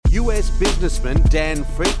US businessman Dan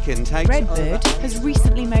Friedkin takes Redbird has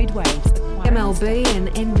recently made waves. MLB and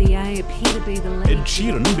NBA appear to be the lead. Ed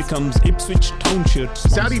Sheeran becomes Ipswich Town shirt sponsor.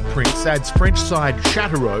 Saudi prince adds French side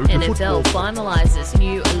Châteauroux to NFL football. finalises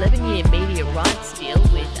new 11-year media rights deal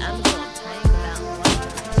with Amazon paying about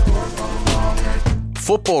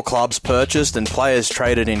Football clubs purchased and players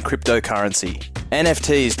traded in cryptocurrency.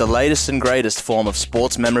 NFTs, the latest and greatest form of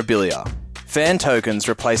sports memorabilia. Fan tokens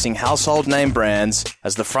replacing household name brands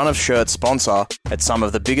as the front of shirt sponsor at some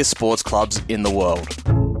of the biggest sports clubs in the world.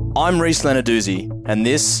 I'm Reese Lenarduzzi, and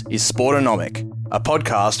this is Sportonomic, a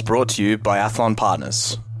podcast brought to you by Athlon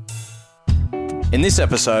Partners. In this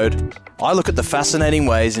episode, I look at the fascinating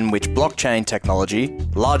ways in which blockchain technology,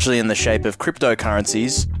 largely in the shape of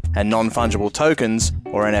cryptocurrencies and non-fungible tokens,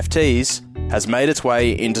 or NFTs, has made its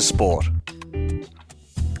way into sport.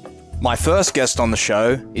 My first guest on the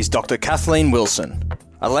show is Dr. Kathleen Wilson,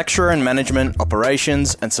 a lecturer in management,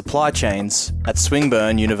 operations and supply chains at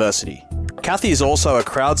Swinburne University. Kathy is also a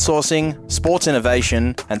crowdsourcing, sports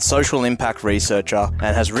innovation and social impact researcher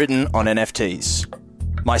and has written on NFTs.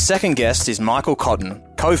 My second guest is Michael Cotton,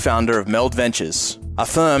 co-founder of Meld Ventures, a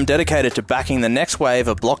firm dedicated to backing the next wave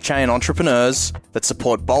of blockchain entrepreneurs that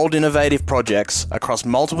support bold, innovative projects across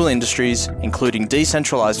multiple industries, including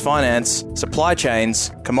decentralized finance, supply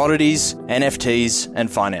chains, commodities, NFTs, and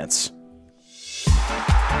finance.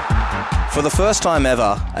 For the first time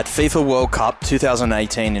ever at FIFA World Cup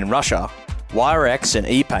 2018 in Russia, WireX and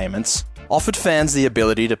ePayments offered fans the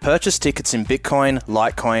ability to purchase tickets in Bitcoin,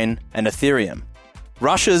 Litecoin, and Ethereum.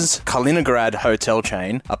 Russia's Kaliningrad hotel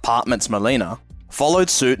chain, Apartments Malina, followed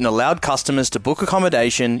suit and allowed customers to book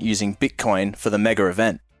accommodation using Bitcoin for the mega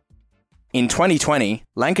event. In 2020,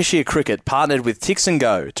 Lancashire Cricket partnered with Tix &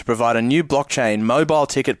 Go to provide a new blockchain mobile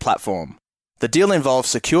ticket platform. The deal involves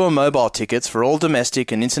secure mobile tickets for all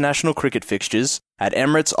domestic and international cricket fixtures at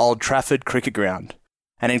Emirates Old Trafford Cricket Ground,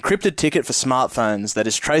 an encrypted ticket for smartphones that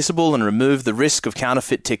is traceable and remove the risk of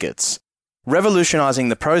counterfeit tickets, revolutionising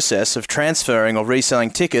the process of transferring or reselling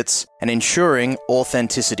tickets and ensuring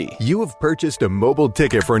authenticity. You have purchased a mobile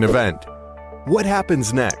ticket for an event. What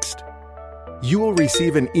happens next? You will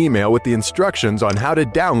receive an email with the instructions on how to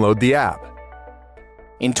download the app.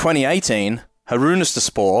 In 2018,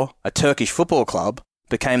 Harunistespor, a Turkish football club,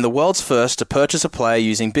 became the world's first to purchase a player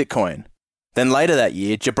using Bitcoin. Then later that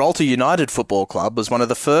year, Gibraltar United Football Club was one of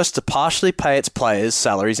the first to partially pay its players'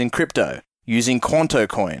 salaries in crypto, using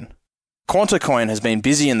QuantoCoin. QuantoCoin has been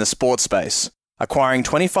busy in the sports space, acquiring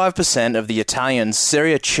 25% of the Italian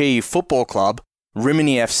Serie C football club,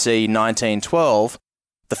 Rimini FC 1912,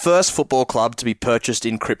 the first football club to be purchased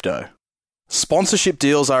in crypto. Sponsorship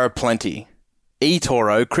deals are aplenty.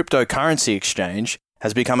 eToro cryptocurrency exchange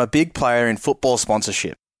has become a big player in football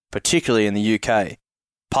sponsorship, particularly in the UK,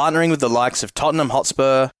 partnering with the likes of Tottenham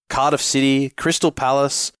Hotspur, Cardiff City, Crystal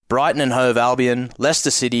Palace, Brighton and Hove Albion,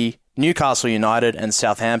 Leicester City, Newcastle United and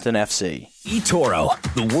Southampton FC. eToro,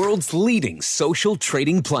 the world's leading social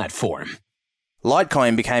trading platform.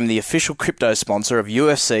 Litecoin became the official crypto sponsor of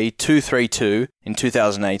UFC 232 in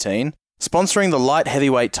 2018, sponsoring the light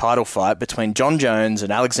heavyweight title fight between John Jones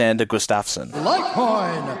and Alexander Gustafsson.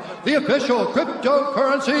 Litecoin, the official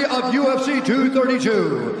cryptocurrency of UFC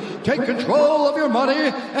 232. Take control of your money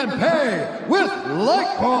and pay with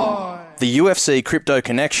Litecoin. The UFC crypto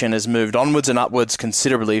connection has moved onwards and upwards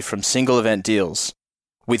considerably from single event deals,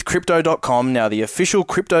 with Crypto.com now the official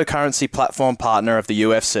cryptocurrency platform partner of the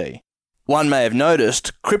UFC. One may have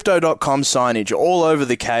noticed Crypto.com signage all over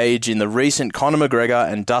the cage in the recent Conor McGregor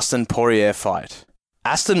and Dustin Poirier fight.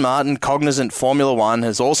 Aston Martin Cognizant Formula One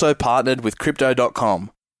has also partnered with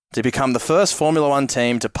Crypto.com to become the first Formula One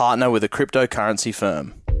team to partner with a cryptocurrency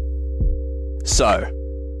firm. So,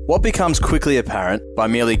 what becomes quickly apparent by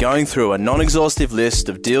merely going through a non-exhaustive list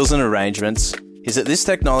of deals and arrangements is that this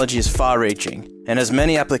technology is far-reaching and has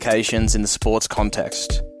many applications in the sports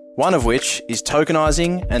context, one of which is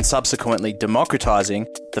tokenizing and subsequently democratizing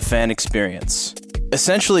the fan experience.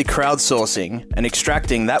 Essentially crowdsourcing and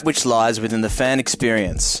extracting that which lies within the fan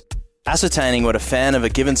experience, ascertaining what a fan of a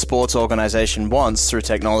given sports organisation wants through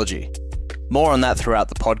technology. More on that throughout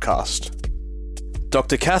the podcast.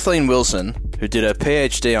 Dr. Kathleen Wilson, who did her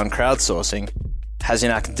PhD on crowdsourcing, has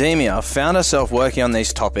in academia found herself working on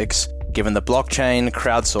these topics given the blockchain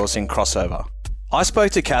crowdsourcing crossover. I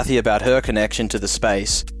spoke to Kathy about her connection to the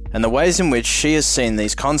space and the ways in which she has seen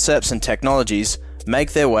these concepts and technologies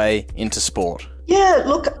make their way into sport. Yeah,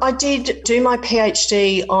 look, I did do my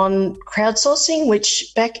PhD on crowdsourcing,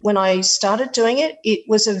 which back when I started doing it, it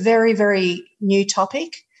was a very, very new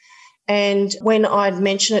topic. And when I'd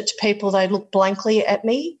mention it to people, they'd look blankly at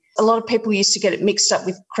me. A lot of people used to get it mixed up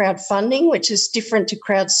with crowdfunding, which is different to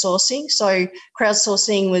crowdsourcing. So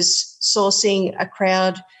crowdsourcing was sourcing a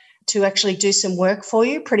crowd to actually do some work for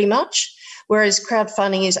you pretty much, whereas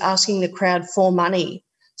crowdfunding is asking the crowd for money.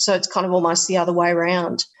 So it's kind of almost the other way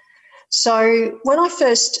around. So when I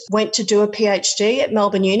first went to do a PhD at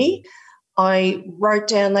Melbourne Uni, I wrote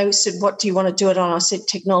down, they said, what do you want to do it on? I said,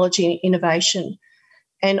 technology and innovation.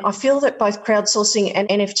 And I feel that both crowdsourcing and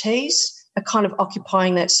NFTs are kind of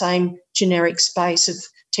occupying that same generic space of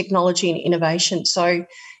technology and innovation. So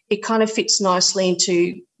it kind of fits nicely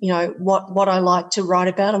into, what I like to write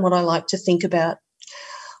about and what I like to think about.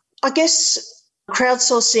 I guess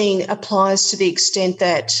crowdsourcing applies to the extent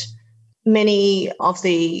that many of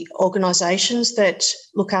the organisations that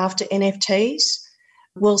look after NFTs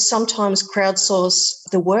will sometimes crowdsource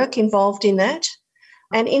the work involved in that.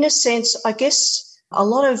 And in a sense, I guess a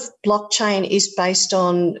lot of blockchain is based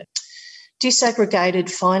on disaggregated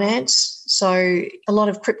finance. So a lot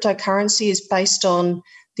of cryptocurrency is based on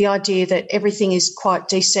the idea that everything is quite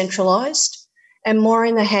decentralised and more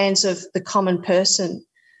in the hands of the common person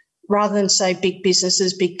rather than, say, big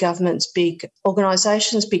businesses, big governments, big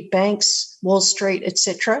organisations, big banks, Wall Street,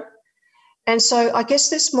 etc. And so I guess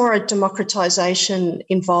there's more a democratisation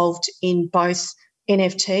involved in both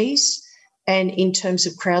NFTs and in terms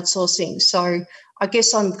of crowdsourcing. So I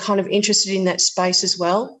guess I'm kind of interested in that space as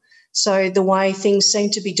well. So the way things seem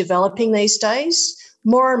to be developing these days,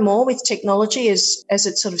 more and more with technology as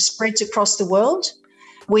it sort of spreads across the world,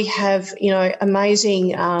 we have,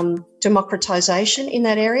 amazing democratisation in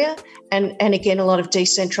that area and again, a lot of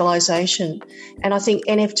decentralisation. And I think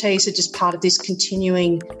NFTs are just part of this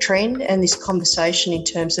continuing trend and this conversation in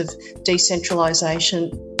terms of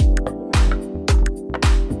decentralisation.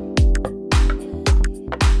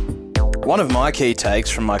 One of my key takes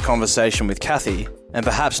from my conversation with Kathy, and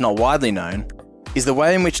perhaps not widely known, is the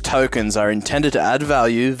way in which tokens are intended to add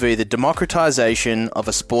value via the democratisation of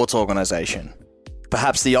a sports organisation.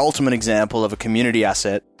 Perhaps the ultimate example of a community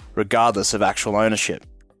asset, regardless of actual ownership.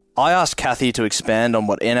 I asked Kathy to expand on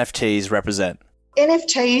what NFTs represent.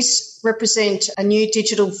 NFTs represent a new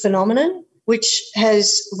digital phenomenon which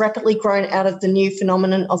has rapidly grown out of the new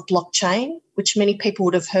phenomenon of blockchain, which many people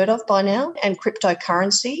would have heard of by now, and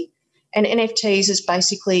cryptocurrency. And NFTs is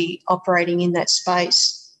basically operating in that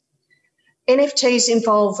space. NFTs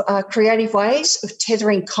involve creative ways of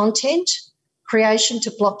tethering content creation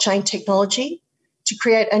to blockchain technology to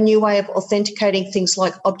create a new way of authenticating things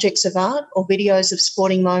like objects of art or videos of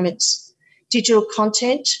sporting moments. Digital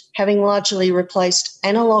content having largely replaced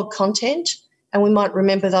analogue content, and we might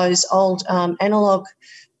remember those old analogue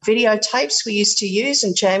videotapes we used to use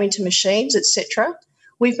and jam into machines, etc.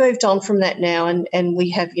 We've moved on from that now and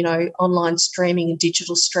we have, online streaming and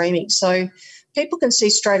digital streaming. So people can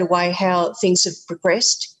see straight away how things have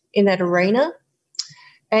progressed in that arena.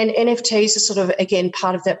 And NFTs are sort of, again,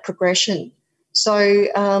 part of that progression. So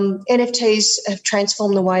NFTs have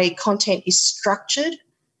transformed the way content is structured,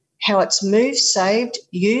 how it's moved, saved,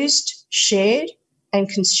 used, shared, and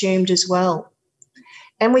consumed as well.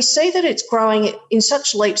 And we see that it's growing in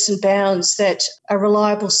such leaps and bounds that a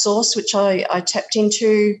reliable source, which I tapped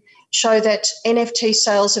into, show that NFT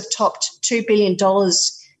sales have topped $2 billion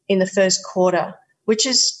in the first quarter, which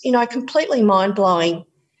is, completely mind-blowing.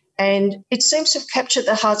 And it seems to have captured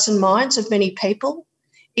the hearts and minds of many people.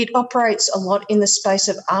 It operates a lot in the space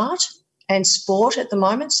of art and sport at the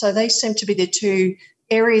moment. So they seem to be the two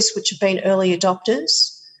areas which have been early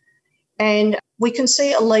adopters. And we can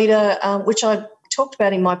see a leader, which I talked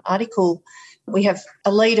about in my article. We have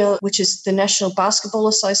a leader, which is the National Basketball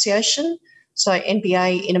Association. So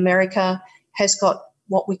NBA in America has got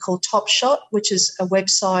what we call Top Shot, which is a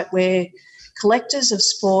website where collectors of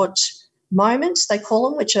sport moments, they call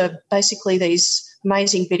them, which are basically these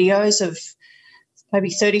amazing videos of maybe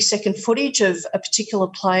 30-second footage of a particular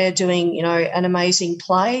player doing, an amazing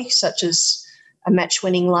play, such as a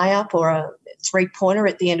match-winning layup or a three-pointer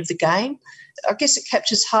at the end of the game. I guess it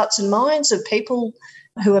captures hearts and minds of people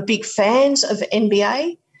who are big fans of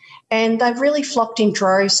NBA, and they've really flocked in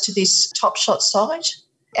droves to this Top Shot site.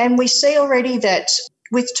 And we see already that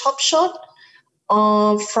with Top Shot,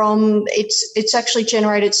 it's actually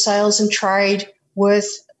generated sales and trade worth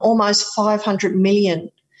almost $500 million.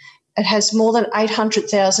 It has more than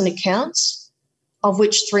 800,000 accounts, of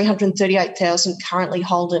which 338,000 currently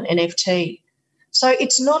hold an NFT. So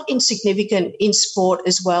it's not insignificant in sport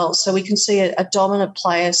as well. So we can see a dominant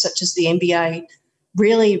player such as the NBA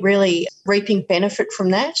really, really reaping benefit from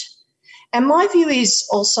that. And my view is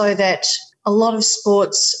also that a lot of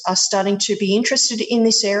sports are starting to be interested in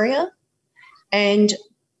this area and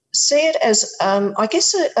see it as,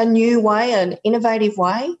 a new way, an innovative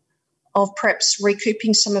way of perhaps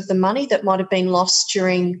recouping some of the money that might have been lost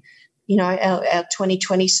during, our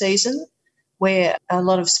 2020 season, where a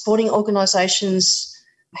lot of sporting organisations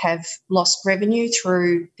have lost revenue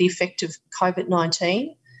through the effect of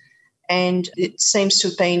COVID-19. And it seems to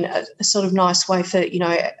have been a sort of nice way for,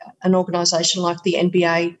 an organisation like the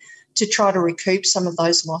NBA to try to recoup some of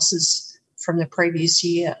those losses from the previous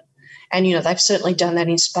year. And, they've certainly done that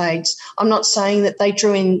in spades. I'm not saying that they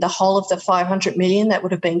drew in the whole of the $500 million that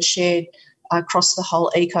would have been shared across the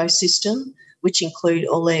whole ecosystem, which include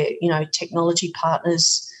all their, technology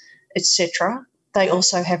partners, etc. They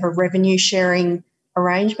also have a revenue sharing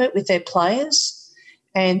arrangement with their players.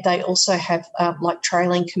 And they also have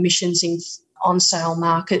trailing commissions in on-sale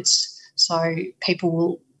markets. So people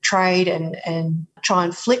will trade and try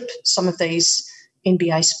and flip some of these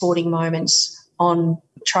NBA sporting moments on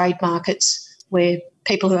trade markets where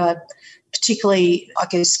people who are particularly,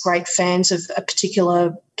 great fans of a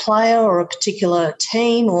particular player or a particular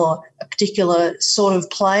team or a particular sort of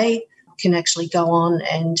play can actually go on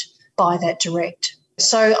and buy that direct.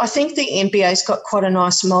 So I think the NBA's got quite a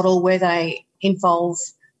nice model where they involve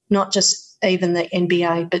not just even the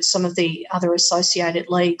NBA but some of the other associated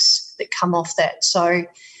leagues that come off that. So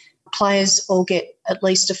players all get at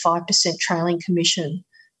least a 5% trailing commission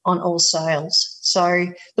on all sales. So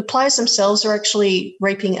the players themselves are actually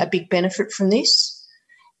reaping a big benefit from this.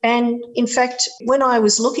 And in fact, when I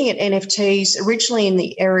was looking at NFTs originally in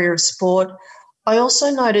the area of sport, I also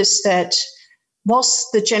noticed that whilst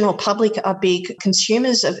the general public are big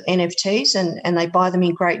consumers of NFTs and they buy them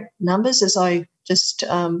in great numbers, as I just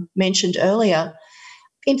mentioned earlier,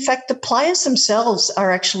 in fact, the players themselves are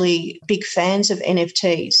actually big fans of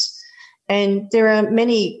NFTs. And there are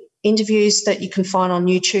many interviews that you can find on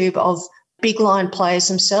YouTube of big line players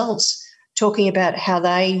themselves talking about how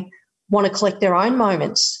they want to collect their own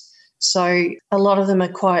moments. So a lot of them are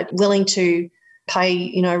quite willing to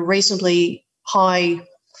pay, reasonably high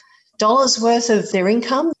dollars worth of their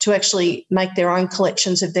income to actually make their own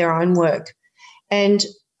collections of their own work. And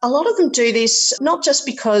a lot of them do this not just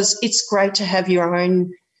because it's great to have your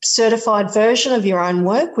own certified version of your own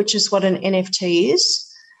work, which is what an NFT is.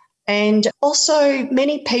 And also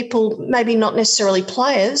many people, maybe not necessarily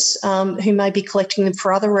players, who may be collecting them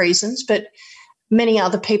for other reasons, but many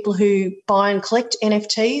other people who buy and collect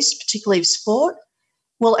NFTs, particularly of sport,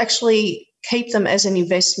 will actually keep them as an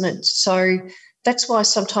investment. So that's why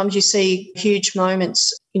sometimes you see huge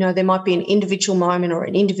moments. There might be an individual moment or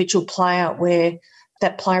an individual player where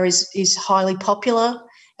that player is highly popular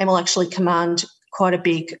and will actually command quite a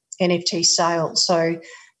big NFT sale. So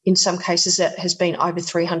in some cases that has been over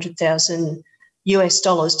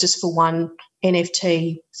 $300,000 just for one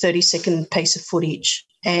NFT 30-second piece of footage.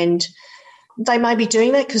 And they may be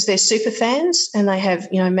doing that because they're super fans and they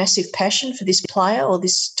have, massive passion for this player or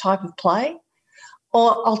this type of play.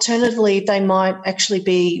 Or alternatively, they might actually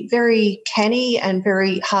be very canny and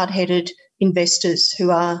very hard-headed investors who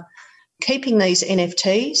are keeping these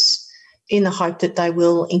NFTs in the hope that they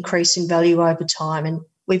will increase in value over time. And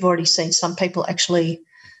we've already seen some people actually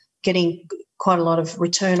getting quite a lot of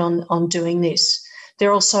return on doing this. There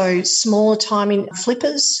are also smaller timing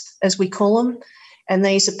flippers, as we call them, and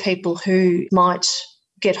these are people who might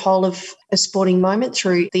get hold of a sporting moment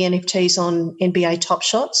through the NFTs on NBA Top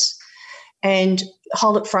Shots and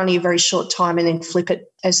hold it for only a very short time and then flip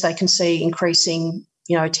it as they can see increasing,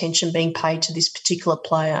 attention being paid to this particular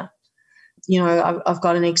player. I've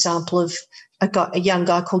got an example of a young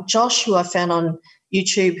guy called Josh who I found on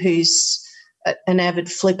YouTube who's an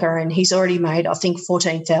avid flipper, and he's already made, I think,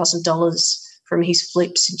 $14,000 from his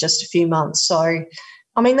flips in just a few months. So,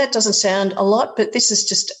 that doesn't sound a lot, but this is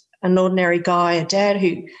just an ordinary guy, a dad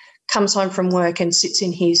who comes home from work and sits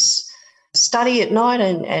in his study at night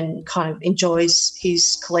and kind of enjoys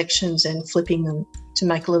his collections and flipping them to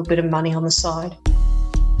make a little bit of money on the side.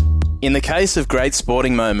 In the case of great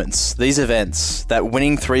sporting moments, these events, that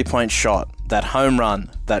winning three-point shot, that home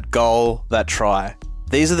run, that goal, that try,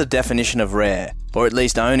 these are the definition of rare, or at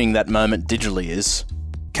least owning that moment digitally is.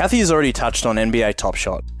 Kathy has already touched on NBA Top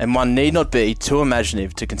Shot, and one need not be too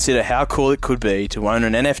imaginative to consider how cool it could be to own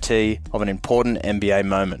an NFT of an important NBA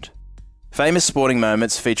moment. Famous sporting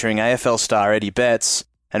moments featuring AFL star Eddie Betts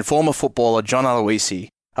and former footballer John Aloisi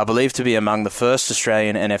are believed to be among the first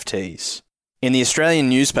Australian NFTs. In the Australian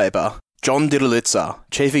newspaper, John Diddlitzer,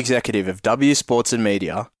 Chief Executive of W Sports and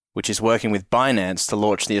Media, which is working with Binance to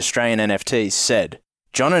launch the Australian NFTs, said,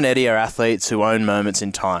 "John and Eddie are athletes who own moments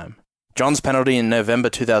in time. John's penalty in November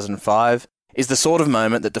 2005 is the sort of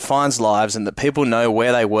moment that defines lives and that people know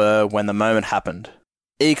where they were when the moment happened.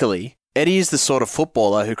 Equally, Eddie is the sort of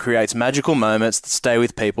footballer who creates magical moments that stay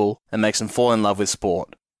with people and makes them fall in love with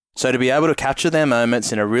sport. So to be able to capture their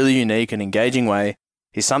moments in a really unique and engaging way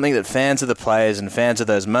is something that fans of the players and fans of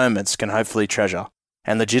those moments can hopefully treasure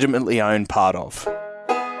and legitimately own part of.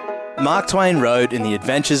 Mark Twain wrote in The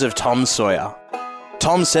Adventures of Tom Sawyer,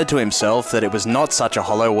 Tom said to himself that it was not such a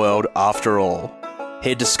hollow world after all. He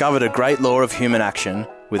had discovered a great law of human action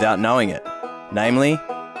without knowing it, namely,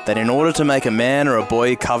 that in order to make a man or a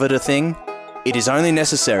boy covet a thing, it is only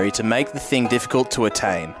necessary to make the thing difficult to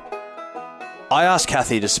attain. I asked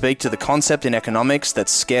Kathy to speak to the concept in economics that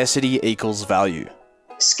scarcity equals value.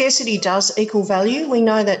 Scarcity does equal value. We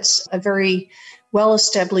know that's a very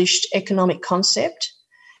well-established economic concept,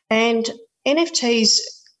 and NFTs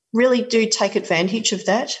really do take advantage of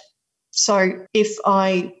that. So if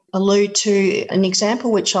I allude to an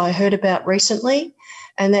example which I heard about recently,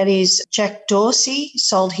 and that is Jack Dorsey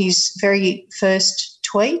sold his very first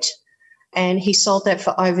tweet, and he sold that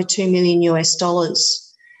for over $2 million US.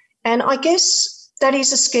 And I guess that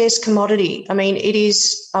is a scarce commodity. I mean, it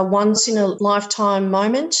is a once-in-a-lifetime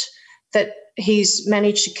moment that he's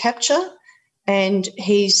managed to capture, and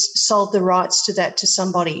he's sold the rights to that to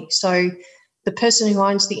somebody. So the person who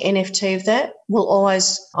owns the NFT of that will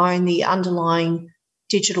always own the underlying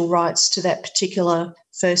digital rights to that particular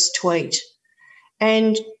first tweet.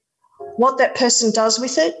 And what that person does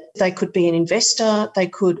with it, they could be an investor, they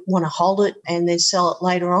could want to hold it and then sell it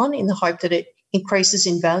later on in the hope that it increases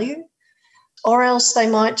in value, or else they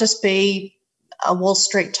might just be a Wall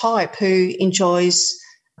Street type who enjoys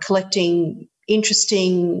collecting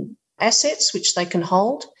interesting assets which they can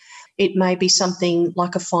hold. It may be something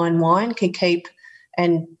like a fine wine, can keep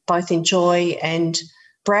and both enjoy and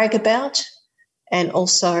brag about, and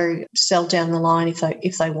also sell down the line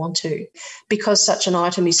if they want to. Because such an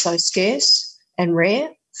item is so scarce and rare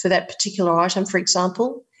for that particular item, for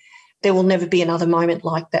example, there will never be another moment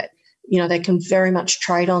like that. You know, they can very much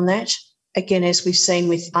trade on that. Again, as we've seen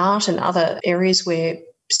with art and other areas where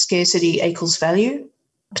scarcity equals value,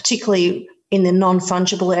 particularly in the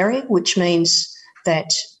non-fungible area, which means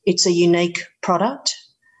that it's a unique product,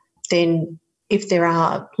 then if there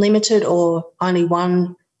are limited or only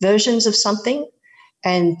one versions of something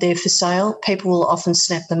and they're for sale, people will often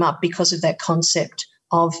snap them up because of that concept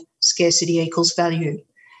of scarcity equals value.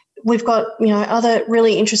 We've got, other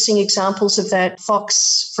really interesting examples of that.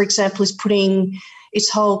 Fox, for example, is putting its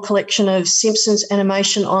whole collection of Simpsons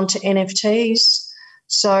animation onto NFTs.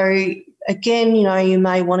 So again, you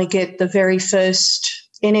may want to get the very first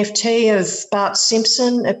NFT of Bart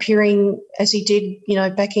Simpson appearing as he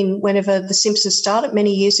did, back in whenever The Simpsons started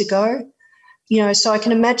many years ago. So I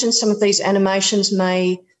can imagine some of these animations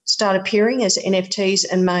may start appearing as NFTs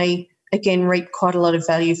and may, again, reap quite a lot of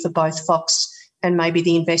value for both Fox and maybe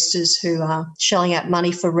the investors who are shelling out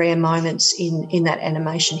money for rare moments in that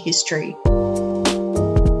animation history.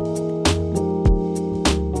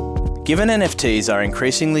 Given NFTs are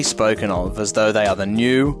increasingly spoken of as though they are the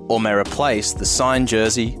new or may replace the signed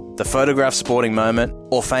jersey, the photographed sporting moment,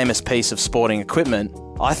 or famous piece of sporting equipment,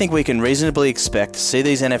 I think we can reasonably expect to see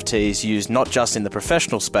these NFTs used not just in the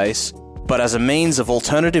professional space, but as a means of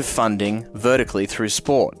alternative funding vertically through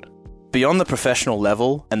sport. Beyond the professional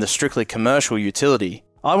level and the strictly commercial utility,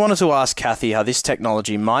 I wanted to ask Kathy how this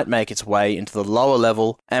technology might make its way into the lower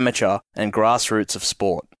level, amateur and grassroots of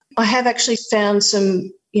sport. I have actually found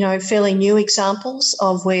some fairly new examples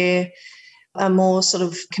of where a more sort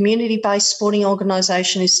of community-based sporting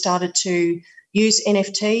organisation has started to use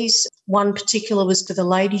NFTs. One particular was for the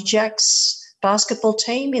Lady Jacks basketball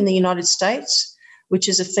team in the United States, which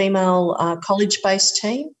is a female college-based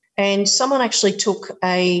team. And someone actually took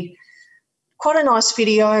quite a nice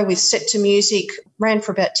video with set to music, ran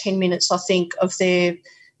for about 10 minutes, I think, of their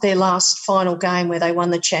last final game where they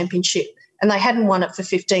won the championship. And they hadn't won it for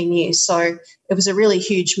 15 years. So it was a really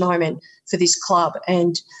huge moment for this club.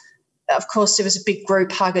 And, of course, there was a big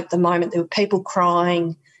group hug at the moment. There were people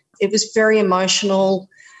crying. It was very emotional.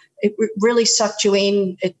 It really sucked you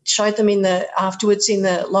in. It showed them afterwards in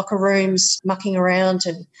the locker rooms mucking around,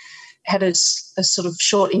 and had a sort of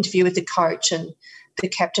short interview with the coach and the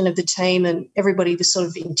captain of the team, and everybody was sort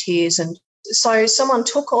of in tears. And so someone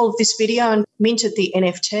took all of this video and minted the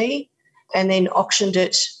NFT and then auctioned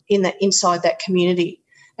it inside that community.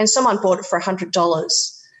 And someone bought it for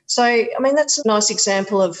 $100. So, I mean, that's a nice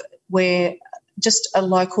example of where just a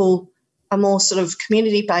more sort of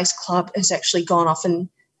community-based club has actually gone off and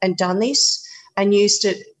done this and used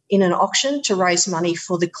it in an auction to raise money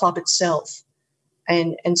for the club itself.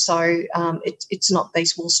 And so it's not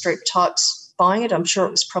these Wall Street types buying it. I'm sure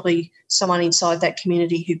it was probably someone inside that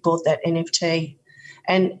community who bought that NFT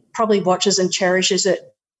and probably watches and cherishes it,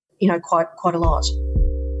 quite a lot.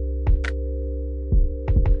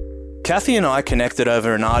 Kathy and I connected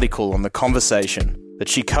over an article on The Conversation that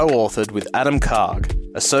she co-authored with Adam Karg,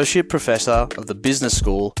 Associate Professor of the Business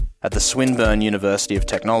School at the Swinburne University of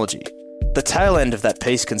Technology. The tail end of that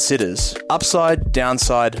piece considers upside,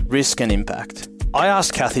 downside, risk and impact. I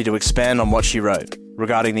asked Kathy to expand on what she wrote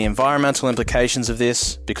regarding the environmental implications of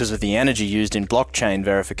this because of the energy used in blockchain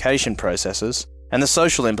verification processes and the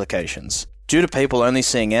social implications due to people only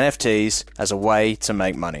seeing NFTs as a way to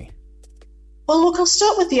make money. Well, look, I'll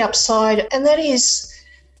start with the upside, and that is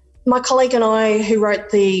my colleague and I who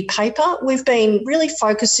wrote the paper, we've been really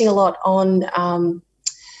focusing a lot on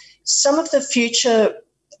some of the future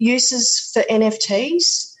uses for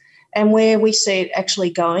NFTs and where we see it actually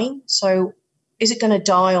going. So is it going to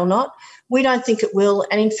die or not? We don't think it will.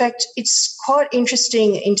 And in fact, it's quite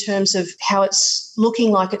interesting in terms of how it's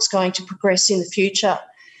looking like it's going to progress in the future.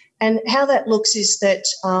 And how that looks is that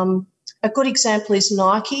a good example is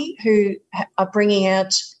Nike, who are bringing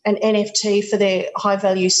out an NFT for their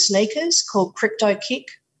high-value sneakers called CryptoKick.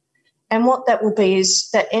 And what that will be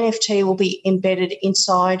is that NFT will be embedded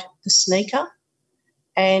inside the sneaker.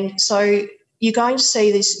 And so you're going to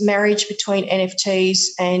see this marriage between NFTs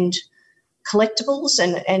and collectibles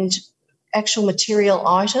and actual material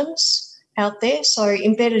items out there. So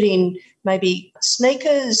embedded in maybe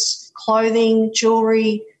sneakers, clothing,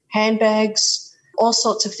 jewellery, handbags, all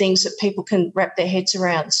sorts of things that people can wrap their heads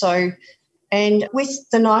around. So, and with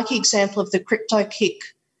the Nike example of the CryptoKick,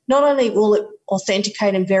 not only will it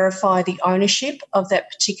authenticate and verify the ownership of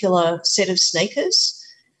that particular set of sneakers,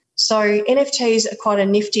 so NFTs are quite a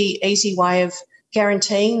nifty, easy way of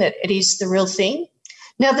guaranteeing that it is the real thing.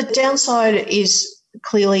 Now, the downside is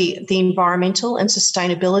clearly the environmental and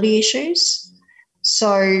sustainability issues.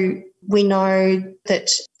 So we know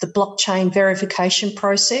that the blockchain verification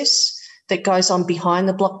process that goes on behind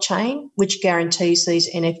the blockchain, which guarantees these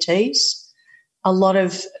NFTs, a lot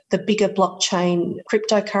of the bigger blockchain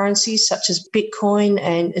cryptocurrencies such as Bitcoin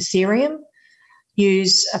and Ethereum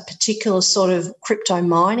use a particular sort of crypto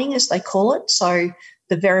mining, as they call it, so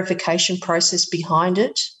the verification process behind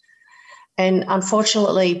it. And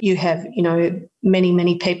unfortunately, you have, many,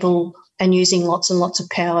 many people and using lots and lots of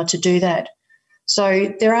power to do that.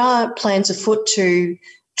 So there are plans afoot to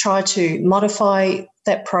try to modify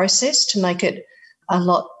that process to make it a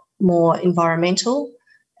lot more environmental.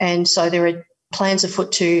 And so there are plans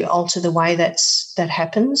afoot to alter the way that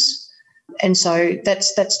happens. And so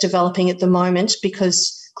that's developing at the moment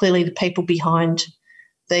because clearly the people behind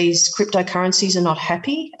these cryptocurrencies are not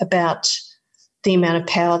happy about the amount of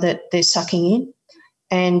power that they're sucking in.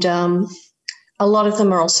 And a lot of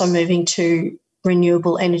them are also moving to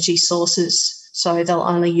renewable energy sources. So they'll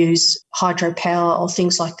only use hydropower or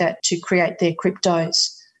things like that to create their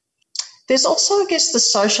cryptos. There's also, I guess, the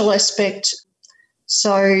social aspect.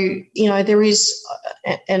 So, there is,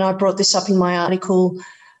 and I brought this up in my article,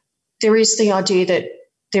 there is the idea that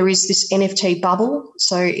there is this NFT bubble.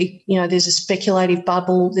 So, there's a speculative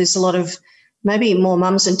bubble. There's a lot of maybe more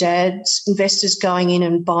mums and dads, investors going in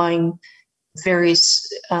and buying various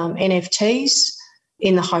NFTs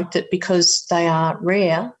in the hope that because they are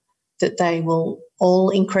rare, that they will all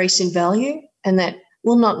increase in value, and that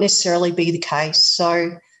will not necessarily be the case.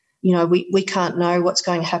 So, we can't know what's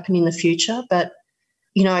going to happen in the future, but,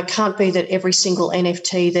 it can't be that every single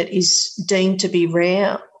NFT that is deemed to be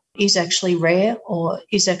rare is actually rare or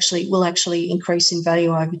will actually increase in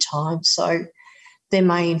value over time. So there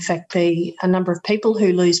may in fact be a number of people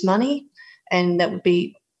who lose money, and that would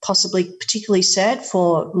be possibly particularly sad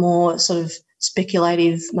for more sort of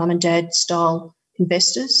speculative mum and dad style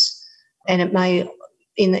investors. And it may,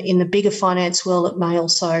 in the bigger finance world, it may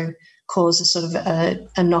also cause a sort of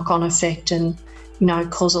a knock-on effect and,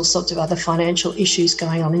 cause all sorts of other financial issues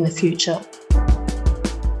going on in the future.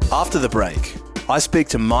 After the break, I speak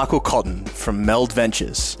to Michael Cotton from Meld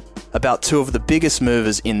Ventures about two of the biggest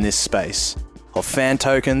movers in this space of fan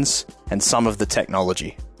tokens and some of the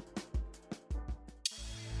technology.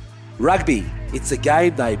 Rugby, it's a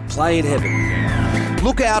game they play in heaven.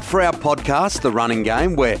 Look out for our podcast, The Running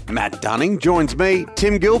Game, where Matt Dunning joins me,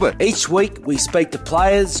 Tim Gilbert. Each week, we speak to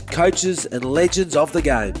players, coaches and legends of the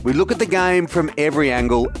game. We look at the game from every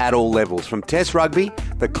angle at all levels, from Test rugby,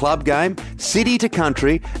 the club game, city to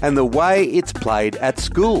country, and the way it's played at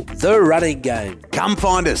school. The Running Game. Come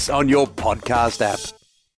find us on your podcast app.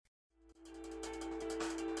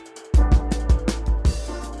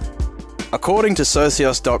 According to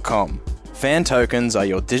Socios.com, fan tokens are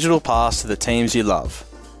your digital pass to the teams you love.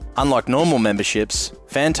 Unlike normal memberships,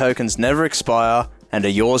 fan tokens never expire and are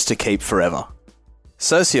yours to keep forever.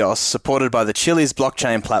 Socios, supported by the Chiliz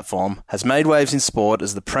blockchain platform, has made waves in sport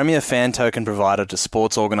as the premier fan token provider to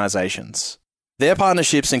sports organisations. Their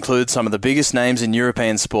partnerships include some of the biggest names in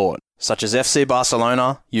European sport, such as FC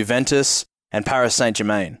Barcelona, Juventus, and Paris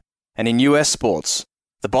Saint-Germain, and in US sports,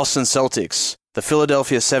 the Boston Celtics, the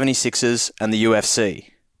Philadelphia 76ers, and the UFC.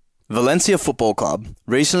 Valencia Football Club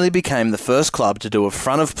recently became the first club to do a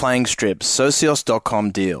front-of-playing strip Socios.com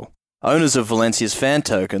deal. Owners of Valencia's fan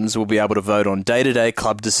tokens will be able to vote on day-to-day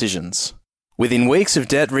club decisions. Within weeks of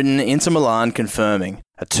debt-ridden Inter Milan confirming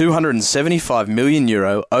a €275 million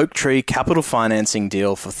Oaktree capital financing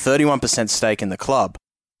deal for 31% stake in the club,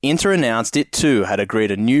 Inter announced it too had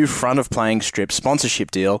agreed a new front-of-playing strip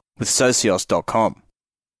sponsorship deal with Socios.com.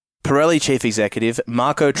 Pirelli chief executive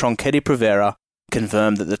Marco Tronchetti Provera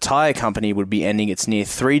confirmed that the tyre company would be ending its near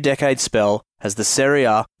 3-decade spell as the Serie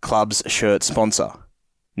A club's shirt sponsor.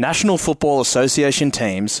 National Football Association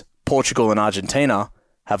teams, Portugal and Argentina,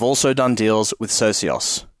 have also done deals with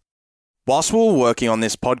Socios. Whilst we were working on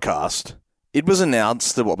this podcast, it was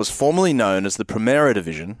announced that what was formerly known as the Primera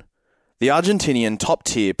Division, the Argentinian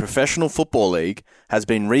top-tier professional football league, has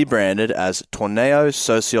been rebranded as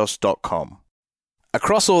TorneoSocios.com.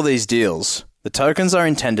 Across all these deals, the tokens are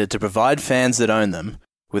intended to provide fans that own them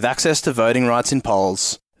with access to voting rights in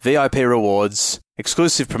polls, VIP rewards,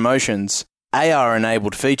 exclusive promotions,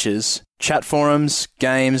 AR-enabled features, chat forums,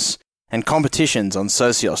 games, and competitions on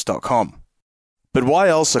Socios.com. But why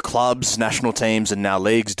else are clubs, national teams, and now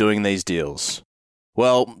leagues doing these deals?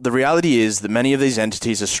 Well, the reality is that many of these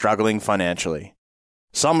entities are struggling financially.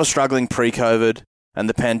 Some are struggling pre-COVID, and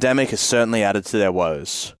the pandemic has certainly added to their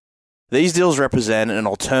woes. These deals represent an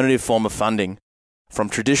alternative form of funding from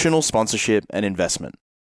traditional sponsorship and investment.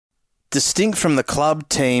 Distinct from the club,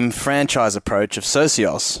 team, franchise approach of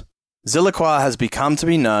Socios, Zilliqua has become to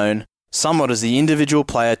be known somewhat as the individual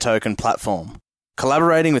player token platform,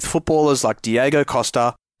 collaborating with footballers like Diego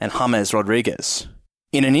Costa and James Rodriguez.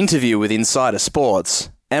 In an interview with Insider Sports,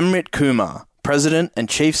 Amrit Kumar, President and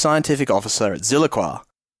Chief Scientific Officer at Zilliqua,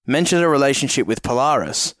 mentioned a relationship with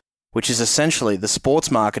Polaris, which is essentially the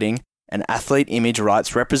sports marketing and athlete image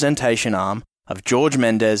rights representation arm of George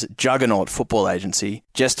Mendes' juggernaut football agency,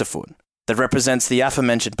 Gestafoot, that represents the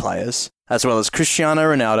aforementioned players, as well as Cristiano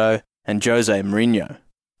Ronaldo and Jose Mourinho.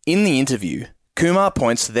 In the interview, Kumar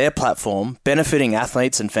points to their platform benefiting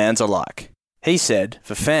athletes and fans alike. He said,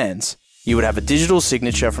 for fans, you would have a digital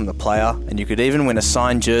signature from the player and you could even win a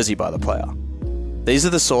signed jersey by the player. These are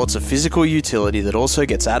the sorts of physical utility that also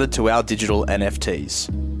gets added to our digital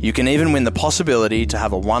NFTs. You can even win the possibility to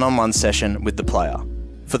have a one-on-one session with the player.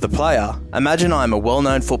 For the player, imagine I'm a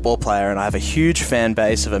well-known football player and I have a huge fan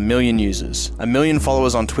base of 1 million users, 1 million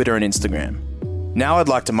followers on Twitter and Instagram. Now I'd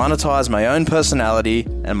like to monetize my own personality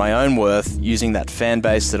and my own worth using that fan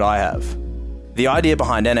base that I have. The idea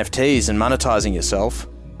behind NFTs and monetizing yourself,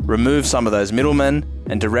 remove some of those middlemen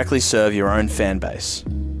and directly serve your own fan base.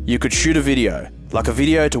 You could shoot a video, like a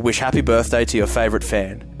video to wish happy birthday to your favorite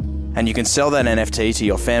fan, and you can sell that NFT to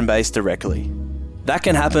your fan base directly. That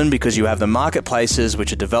can happen because you have the marketplaces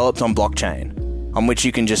which are developed on blockchain, on which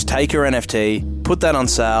you can just take your NFT, put that on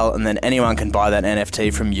sale, and then anyone can buy that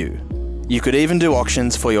NFT from you. You could even do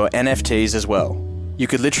auctions for your NFTs as well. You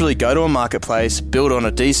could literally go to a marketplace, build on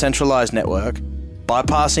a decentralized network,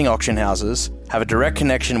 bypassing auction houses, have a direct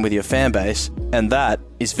connection with your fan base, and that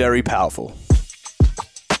is very powerful.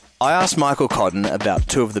 I asked Michael Cotton about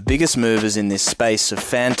two of the biggest movers in this space of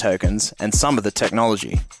fan tokens and some of the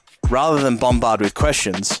technology. Rather than bombard with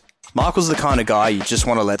questions, Michael's the kind of guy you just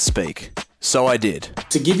want to let speak. So I did.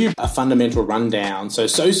 To give you a fundamental rundown, so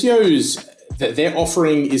Socios, their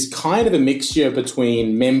offering is kind of a mixture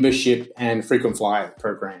between membership and frequent flyer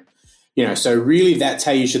program. So really that's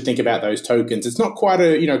how you should think about those tokens. It's not quite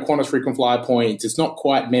a, Qantas frequent flyer points. It's not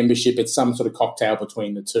quite membership. It's some sort of cocktail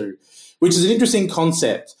between the two, which is an interesting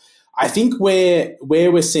concept. I think where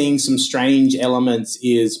we're seeing some strange elements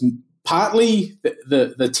is partly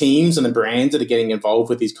the teams and the brands that are getting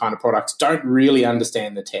involved with these kind of products don't really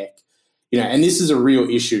understand the tech, and this is a real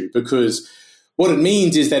issue because what it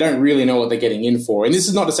means is they don't really know what they're getting in for. And this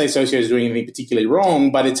is not to say Socios is doing anything particularly wrong,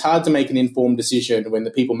 but it's hard to make an informed decision when the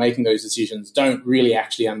people making those decisions don't really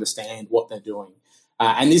actually understand what they're doing.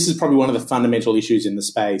 And this is probably one of the fundamental issues in the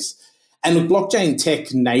space. And the blockchain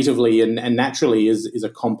tech natively and naturally is a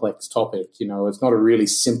complex topic. It's not a really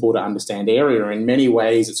simple to understand area. In many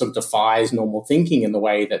ways, it sort of defies normal thinking in the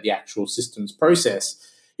way that the actual systems process.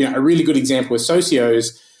 A really good example with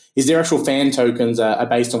Socios is their actual fan tokens are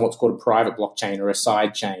based on what's called a private blockchain or a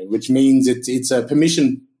side chain, which means it's a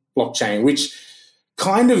permission blockchain, which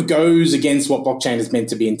kind of goes against what blockchain is meant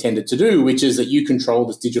to be intended to do, which is that you control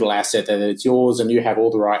this digital asset, that it's yours and you have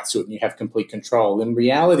all the rights to it and you have complete control. In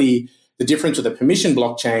reality, the difference with a permission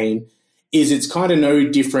blockchain is it's kind of no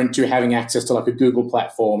different to having access to like a Google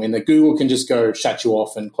platform, in that Google can just go shut you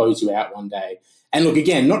off and close you out one day. And look,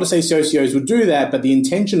 again, not to say socios would do that, but the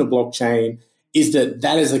intention of blockchain is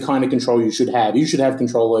that is the kind of control you should have. You should have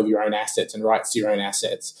control over your own assets and rights to your own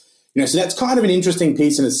assets. So that's kind of an interesting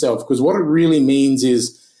piece in itself, because what it really means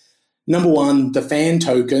is, number one, the fan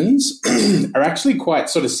tokens are actually quite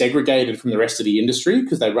sort of segregated from the rest of the industry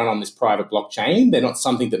because they run on this private blockchain. They're not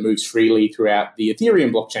something that moves freely throughout the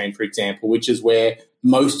Ethereum blockchain, for example, which is where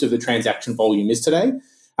most of the transaction volume is today.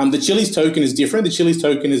 The Chiliz token is different. The Chiliz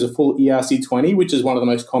token is a full ERC20, which is one of the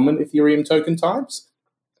most common Ethereum token types.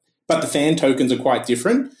 But the fan tokens are quite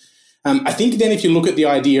different. I think then if you look at the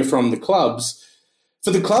idea from the clubs, for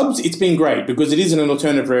the clubs, it's been great because it is an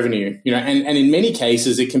alternative revenue, and in many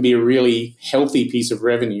cases, it can be a really healthy piece of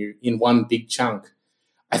revenue in one big chunk.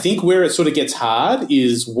 I think where it sort of gets hard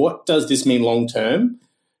is, what does this mean long term?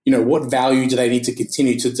 What value do they need to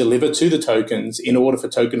continue to deliver to the tokens in order for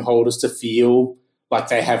token holders to feel like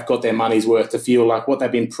they have got their money's worth, to feel like what they've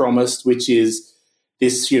been promised, which is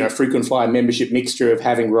this, frequent flyer membership mixture of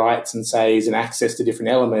having rights and says and access to different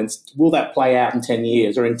elements. Will that play out in 10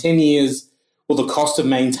 years? Or in 10 years, will the cost of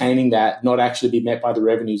maintaining that not actually be met by the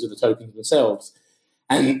revenues of the tokens themselves?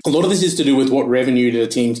 And a lot of this is to do with what revenue do the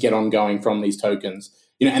teams get ongoing from these tokens.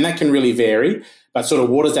 And that can really vary. But sort of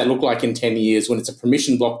what does that look like in 10 years when it's a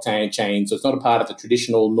permissioned blockchain chain, so it's not a part of the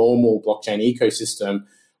traditional normal blockchain ecosystem?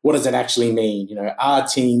 What does that actually mean? Are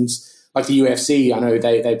teams like the UFC, I know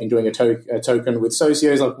they've been doing a token with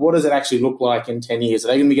socios. Like, what does it actually look like in 10 years? Are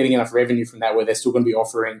they going to be getting enough revenue from that where they're still going to be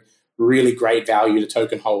offering really great value to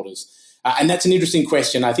token holders? And that's an interesting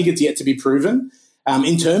question. I think it's yet to be proven.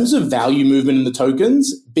 In terms of value movement in the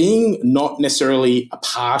tokens, being not necessarily a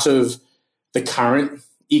part of the current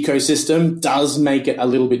ecosystem does make it a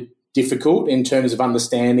little bit difficult in terms of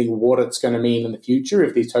understanding what it's going to mean in the future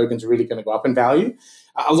if these tokens are really going to go up in value.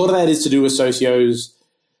 A lot of that is to do with socios'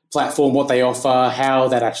 platform, what they offer, how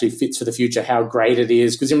that actually fits for the future, how great it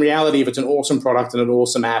is. Because in reality, if it's an awesome product and an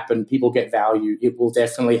awesome app and people get value, it will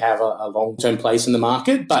definitely have a long-term place in the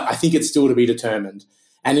market. But I think it's still to be determined.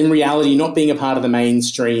 And in reality, not being a part of the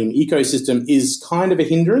mainstream ecosystem is kind of a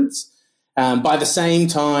hindrance. By the same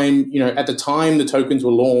time, at the time the tokens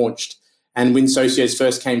were launched and when socios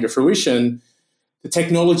first came to fruition, the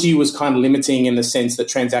technology was kind of limiting in the sense that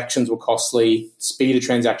transactions were costly, speed of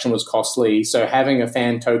transaction was costly. So having a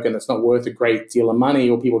fan token that's not worth a great deal of money,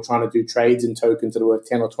 or people trying to do trades in tokens that are worth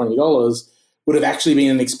 $10 or $20, would have actually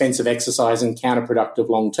been an expensive exercise and counterproductive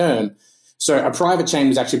long term. So a private chain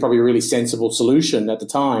was actually probably a really sensible solution at the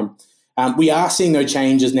time. We are seeing those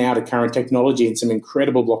changes now to current technology and some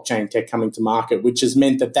incredible blockchain tech coming to market, which has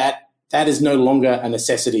meant that is no longer a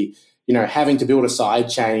necessity. Having to build a side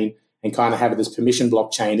chain and kind of have this permission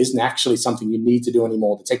blockchain isn't actually something you need to do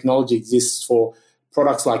anymore. The technology exists for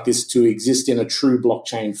products like this to exist in a true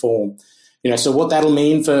blockchain form. So what that'll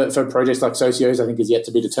mean for projects like socios, I think, is yet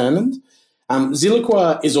to be determined.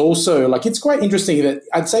 Zilliqua is also, it's quite interesting that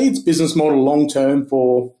I'd say its business model long-term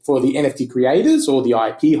for the NFT creators or the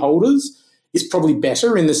IP holders is probably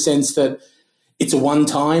better in the sense that it's a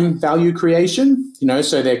one-time value creation,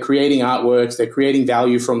 so they're creating artworks, they're creating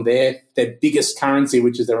value from their biggest currency,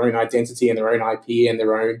 which is their own identity and their own IP and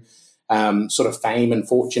their own sort of fame and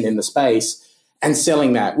fortune in the space, and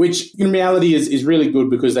selling that, which in reality is really good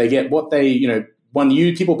because they get what they,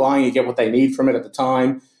 people buying it get what they need from it at the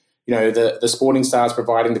time. The sporting stars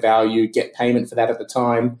providing the value, get payment for that at the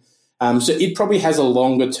time. So it probably has a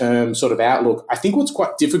longer term sort of outlook. I think what's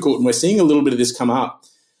quite difficult, and we're seeing a little bit of this come up,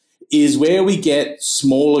 is where we get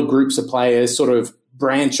smaller groups of players sort of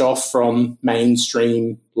branch off from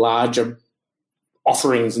mainstream larger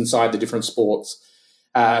offerings inside the different sports.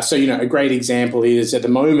 So a great example is at the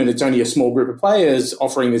moment, it's only a small group of players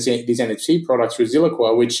offering these NFT products through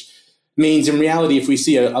Zilliqua, which means in reality, if we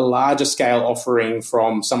see a larger scale offering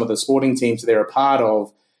from some of the sporting teams that they're a part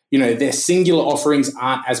of, their singular offerings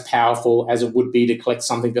aren't as powerful as it would be to collect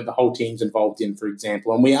something that the whole team's involved in, for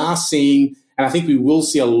example. And we are seeing, and I think we will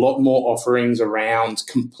see a lot more offerings around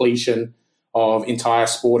completion of entire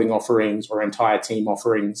sporting offerings or entire team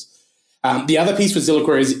offerings. The other piece for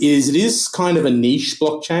Zilliqua is it is kind of a niche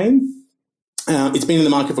blockchain. It's been in the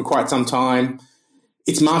market for quite some time.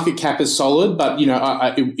 Its market cap is solid, but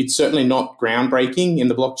it's certainly not groundbreaking in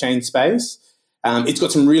the blockchain space. It's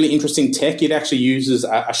got some really interesting tech. It actually uses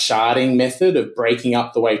a sharding method of breaking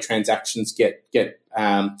up the way transactions get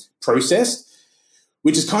processed,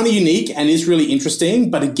 which is kind of unique and is really interesting.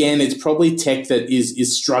 But again, it's probably tech that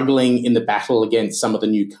is struggling in the battle against some of the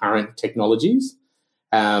new current technologies.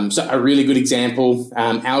 So a really good example,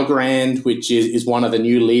 Algorand, which is one of the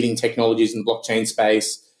new leading technologies in the blockchain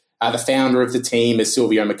space. The founder of the team is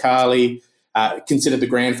Silvio Micali, considered the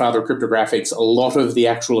grandfather of cryptographics. A lot of the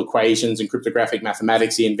actual equations and cryptographic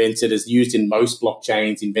mathematics he invented is used in most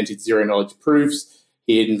blockchains. He invented zero-knowledge proofs.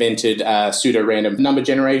 He invented pseudo-random number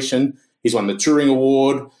generation. He's won the Turing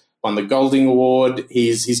Award, won the Golding Award.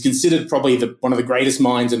 He's considered probably one of the greatest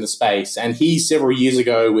minds in the space. And he, several years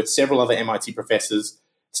ago, with several other MIT professors,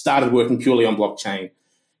 started working purely on blockchain.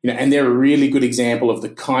 And they're a really good example of the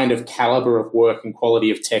kind of caliber of work and quality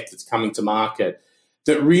of tech that's coming to market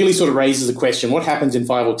that really sort of raises the question, what happens in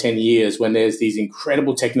 5 or 10 years when there's these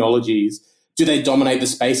incredible technologies? Do they dominate the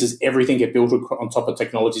space as everything get built on top of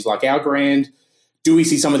technologies like Algorand? Do we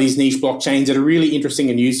see some of these niche blockchains that are really interesting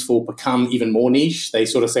and useful become even more niche? They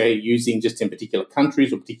sort of say using just in particular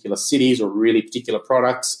countries or particular cities or really particular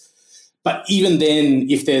products. But even then,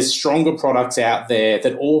 if there's stronger products out there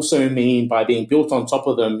that also mean by being built on top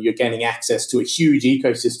of them, you're gaining access to a huge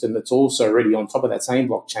ecosystem that's also already on top of that same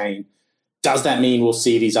blockchain, does that mean we'll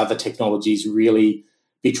see these other technologies really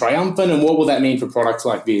be triumphant? And what will that mean for products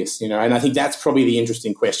like this? And I think that's probably the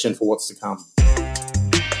interesting question for what's to come.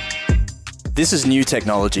 This is new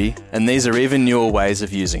technology, and these are even newer ways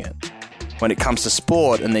of using it. When it comes to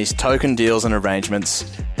sport and these token deals and arrangements,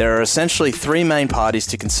 there are essentially 3 main parties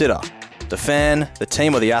to consider: the fan, the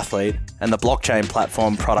team or the athlete, and the blockchain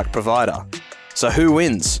platform product provider. So who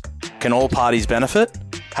wins? Can all parties benefit?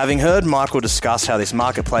 Having heard Michael discuss how this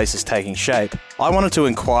marketplace is taking shape, I wanted to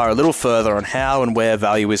inquire a little further on how and where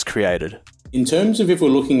value is created. In terms of if we're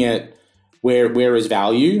looking at where is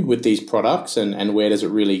value with these products and where does it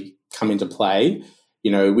really come into play,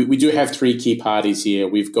 we do have 3 key parties here.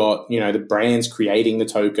 We've got, the brands creating the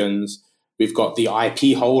tokens. We've got the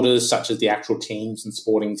IP holders, such as the actual teams and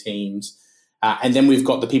sporting teams. And then we've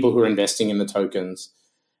got the people who are investing in the tokens.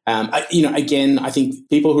 Again, I think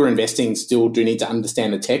people who are investing still do need to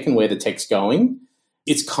understand the tech and where the tech's going.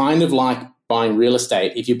 It's kind of like buying real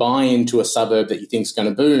estate. If you buy into a suburb that you think is going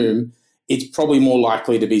to boom, it's probably more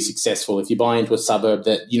likely to be successful. If you buy into a suburb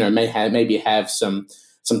that, maybe have some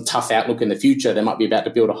tough outlook in the future, they might be about to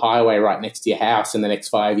build a highway right next to your house in the next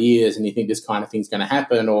 5 years, and you think this kind of thing's going to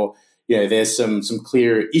happen, or there's some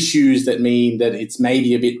clear issues that mean that it's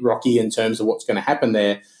maybe a bit rocky in terms of what's going to happen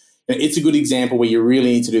there. It's a good example where you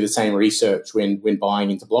really need to do the same research when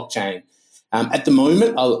buying into blockchain. At the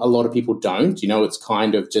moment, a lot of people don't. It's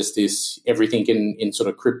kind of just this, everything in sort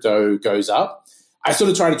of crypto goes up. I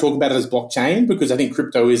sort of try to talk about it as blockchain because I think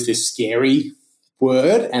crypto is this scary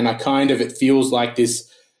word, and it feels like this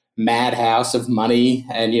madhouse of money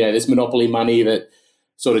and, this monopoly money that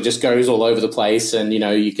sort of just goes all over the place, and,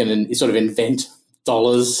 you can sort of invent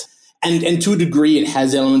dollars. And to a degree, it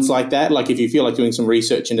has elements like that. Like if you feel like doing some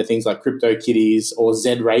research into things like CryptoKitties or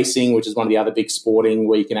Zed Racing, which is one of the other big sporting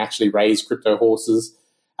where you can actually raise crypto horses,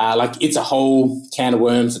 it's a whole can of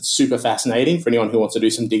worms that's super fascinating for anyone who wants to do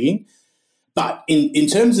some digging. But in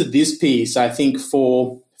terms of this piece, I think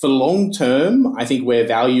for long term, I think where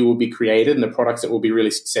value will be created and the products that will be really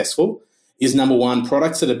successful is, number one,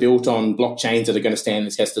 products that are built on blockchains that are going to stand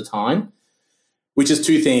the test of time, which is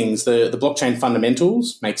 2 things. The blockchain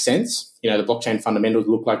fundamentals make sense. The blockchain fundamentals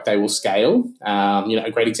look like they will scale.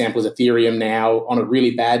 A great example is Ethereum now on a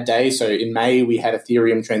really bad day. So in May, we had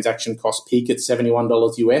Ethereum transaction cost peak at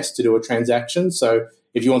 $71 US to do a transaction. So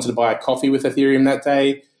if you wanted to buy a coffee with Ethereum that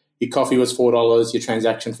day, your coffee was $4, your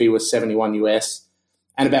transaction fee was $71 US,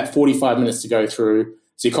 and about 45 minutes to go through.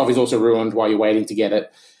 So your coffee's also ruined while you're waiting to get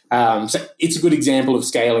it. So it's a good example of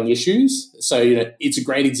scaling issues. So, it's a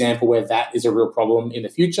great example where that is a real problem in the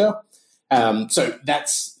future. So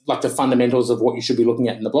that's like the fundamentals of what you should be looking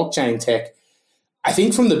at in the blockchain tech. I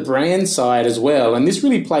think from the brand side as well, and this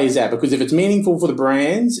really plays out because if it's meaningful for the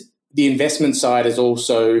brands, the investment side is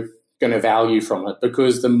also going to value from it,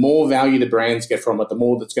 because the more value the brands get from it, the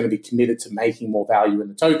more that's going to be committed to making more value in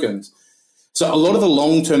the tokens. So a lot of the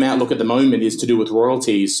long-term outlook at the moment is to do with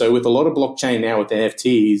royalties. So with a lot of blockchain now with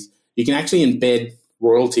NFTs, you can actually embed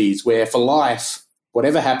royalties where for life,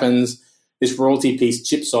 whatever happens, this royalty piece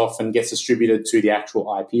chips off and gets distributed to the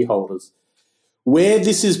actual IP holders. Where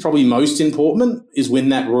this is probably most important is when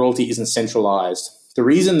that royalty isn't centralized. The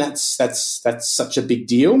reason that's such a big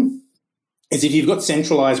deal is if you've got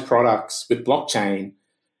centralized products with blockchain,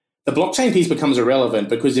 the blockchain piece becomes irrelevant,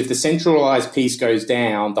 because if the centralized piece goes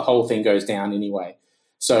down, the whole thing goes down anyway.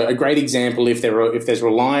 So a great example, if there's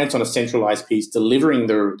reliance on a centralized piece delivering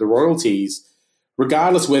the royalties,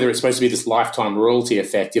 regardless whether it's supposed to be this lifetime royalty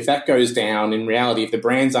effect, if that goes down, in reality, if the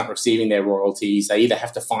brands aren't receiving their royalties, they either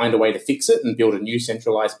have to find a way to fix it and build a new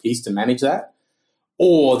centralized piece to manage that,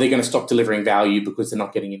 or they're going to stop delivering value because they're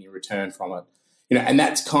not getting any return from it. And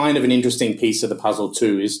that's kind of an interesting piece of the puzzle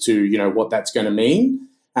too, is to, what that's going to mean.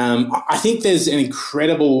 I think there's an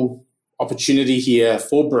incredible opportunity here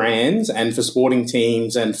for brands and for sporting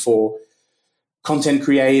teams and for content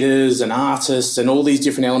creators and artists and all these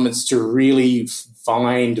different elements to really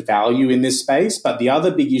find value in this space. But the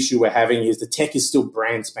other big issue we're having is the tech is still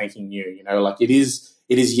brand spanking new.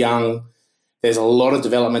 It is young. There's a lot of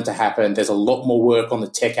development to happen. There's a lot more work on the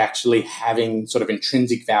tech actually having sort of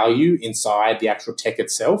intrinsic value inside the actual tech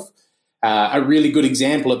itself. A really good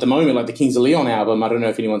example at the moment, like the Kings of Leon album. I don't know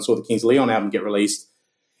if anyone saw the Kings of Leon album get released.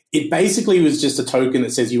 It basically was just a token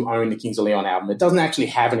that says you own the Kings of Leon album. It doesn't actually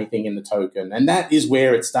have anything in the token. And that is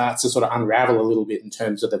where it starts to sort of unravel a little bit in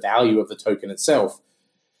terms of the value of the token itself.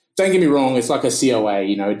 Don't get me wrong, it's like a COA,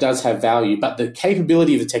 it does have value, but the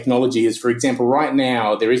capability of the technology is, for example, right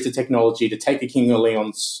now, there is the technology to take the King of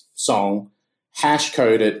Leon's song, hash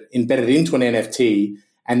code it, embed it into an NFT,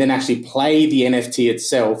 and then actually play the NFT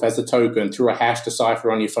itself as a token through a hash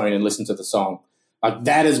decipher on your phone and listen to the song. Like,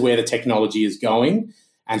 that is where the technology is going.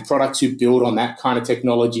 And products who build on that kind of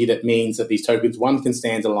technology, that means that these tokens, one, can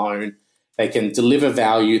stand alone, they can deliver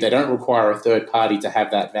value, they don't require a third party to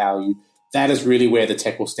have that value. That is really where the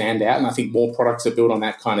tech will stand out. And I think more products that build on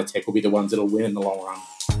that kind of tech will be the ones that will win in the long run.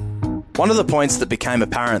 One of the points that became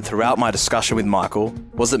apparent throughout my discussion with Michael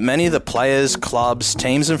was that many of the players, clubs,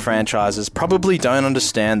 teams and franchises probably don't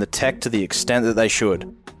understand the tech to the extent that they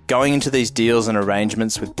should, going into these deals and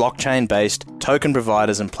arrangements with blockchain-based token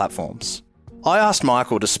providers and platforms. I asked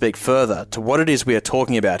Michael to speak further to what it is we are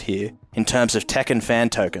talking about here in terms of tech and fan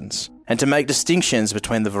tokens, and to make distinctions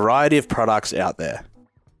between the variety of products out there.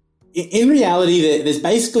 In reality, there's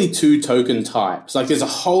basically two token types. Like, there's a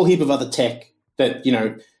whole heap of other tech that,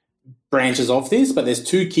 branches off this, but there's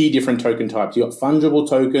two key different token types. You got fungible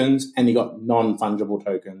tokens and you got non-fungible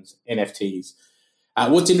tokens, NFTs.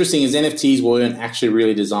 What's interesting is NFTs weren't actually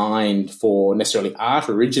really designed for necessarily art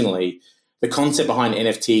originally. The concept behind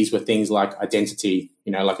NFTs were things like identity,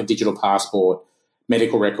 like a digital passport,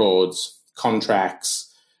 medical records,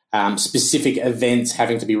 contracts, specific events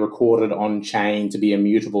having to be recorded on chain to be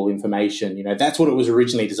immutable information. That's what it was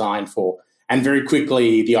originally designed for. And very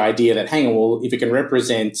quickly, the idea that, hang on, well, if it can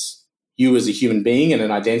represent you as a human being and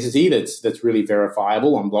an identity that's really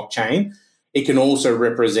verifiable on blockchain, it can also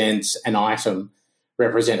represent an item,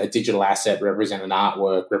 represent a digital asset, represent an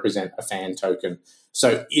artwork, represent a fan token.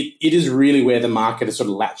 So it is really where the market has sort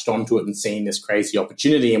of latched onto it and seen this crazy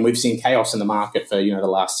opportunity. And we've seen chaos in the market for, the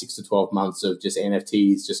last 6 to 12 months of just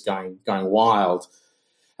NFTs just going wild.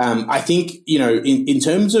 I think, in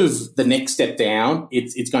terms of the next step down,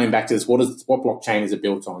 it's going back to this, what blockchain is it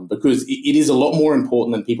built on? Because it is a lot more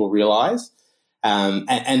important than people realize.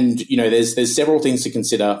 There's several things to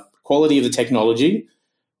consider: quality of the technology,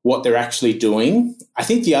 what they're actually doing. I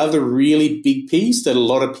think the other really big piece that a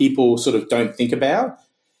lot of people sort of don't think about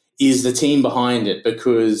is the team behind it.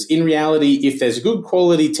 Because in reality, if there's good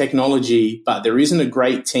quality technology, but there isn't a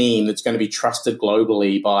great team that's going to be trusted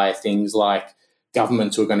globally by things like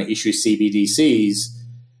governments who are going to issue CBDCs,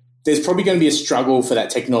 there's probably going to be a struggle for that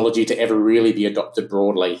technology to ever really be adopted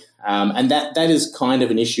broadly. And that is kind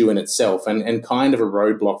of an issue in itself and kind of a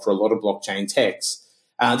roadblock for a lot of blockchain techs.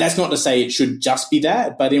 That's not to say it should just be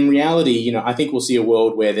that, but in reality, I think we'll see a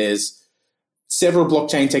world where there's several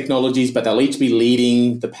blockchain technologies, but they'll each be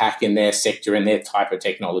leading the pack in their sector and their type of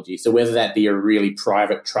technology. So whether that be a really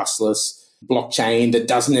private, trustless blockchain that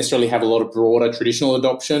doesn't necessarily have a lot of broader traditional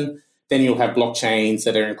adoption, then you'll have blockchains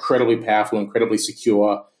that are incredibly powerful, incredibly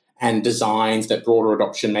secure, and designs that broader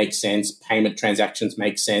adoption makes sense, payment transactions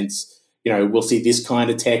make sense. We'll see this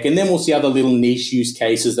kind of tech, and then we'll see other little niche use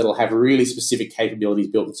cases that'll have really specific capabilities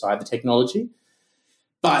built inside the technology.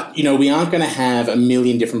 But, we aren't going to have a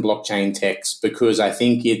million different blockchain techs, because I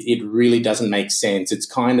think it really doesn't make sense. It's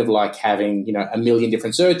kind of like having, a million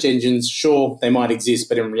different search engines. Sure, they might exist,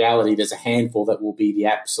 but in reality, there's a handful that will be the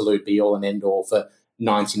absolute be-all and end-all for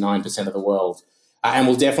 99% of the world. And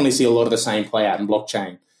we'll definitely see a lot of the same play out in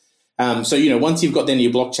blockchain. Once you've got then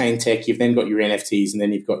your blockchain tech, you've then got your NFTs, and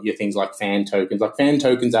then you've got your things like fan tokens. Like, fan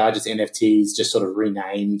tokens are just NFTs, just sort of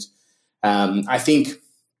renamed. I think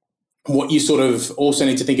what you sort of also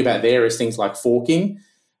need to think about there is things like forking.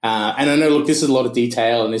 And I know, look, this is a lot of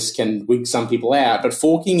detail and this can wig some people out, but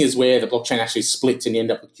forking is where the blockchain actually splits and you end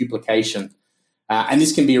up with duplication. And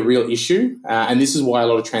this can be a real issue. And this is why a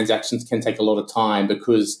lot of transactions can take a lot of time,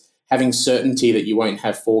 because having certainty that you won't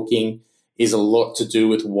have forking is a lot to do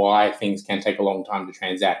with why things can take a long time to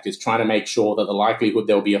transact. It's trying to make sure that the likelihood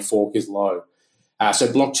there'll be a fork is low. So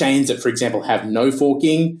blockchains that, for example, have no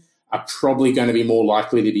forking are probably going to be more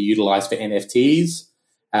likely to be utilized for NFTs,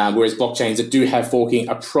 whereas blockchains that do have forking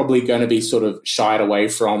are probably going to be sort of shied away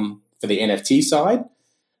from for the NFT side.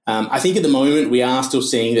 I think at the moment we are still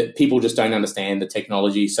seeing that people just don't understand the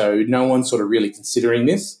technology, so no one's sort of really considering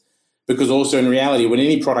this. Because also in reality, when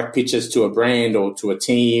any product pitches to a brand or to a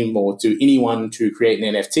team or to anyone to create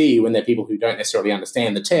an NFT, when they're people who don't necessarily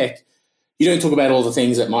understand the tech, you don't talk about all the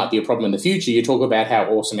things that might be a problem in the future. You talk about how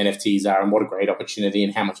awesome NFTs are and what a great opportunity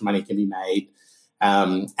and how much money can be made.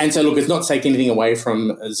 And so, look, it's not taking anything away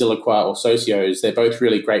from Zilliqua or Socios. They're both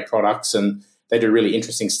really great products and they do really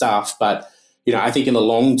interesting stuff. But, you know, I think in the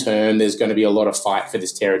long term, there's going to be a lot of fight for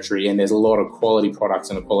this territory and there's a lot of quality products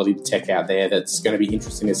and a quality tech out there that's going to be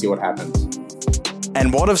interesting to see what happens.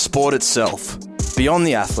 And what of sport itself? Beyond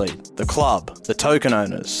the athlete, the club, the token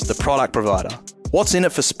owners, the product provider. What's in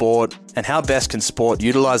it for sport and how best can sport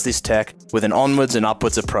utilise this tech with an onwards and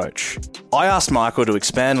upwards approach? I asked Michael to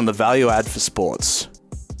expand on the value add for sports.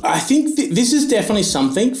 I think this is definitely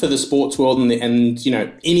something for the sports world and you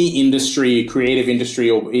know, any industry, creative industry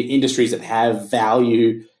or industries that have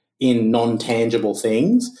value in non-tangible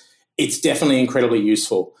things. It's definitely incredibly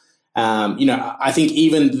useful. You know, I think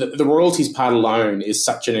even the royalties part alone is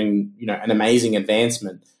such an amazing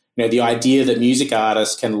advancement. You know, the idea that music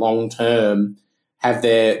artists can long-term have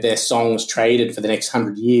their songs traded for the next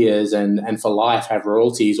 100 years and for life have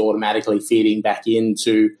royalties automatically feeding back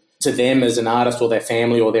into them as an artist or their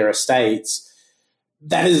family or their estates,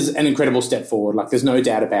 that is an incredible step forward. Like, there's no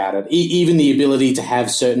doubt about it. Even the ability to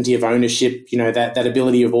have certainty of ownership, you know, that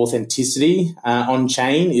ability of authenticity on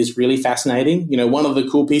chain is really fascinating. You know, one of the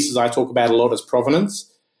cool pieces I talk about a lot is provenance.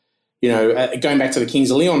 You know, going back to the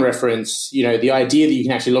Kings of Leon reference, you know, the idea that you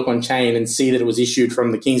can actually look on chain and see that it was issued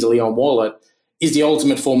from the Kings of Leon wallet is the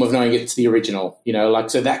ultimate form of knowing it's the original, you know, like,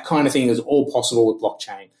 so that kind of thing is all possible with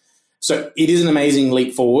blockchain. So it is an amazing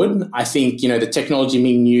leap forward. I think, you know, the technology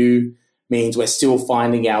being new means we're still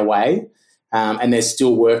finding our way and there's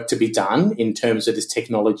still work to be done in terms of this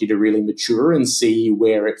technology to really mature and see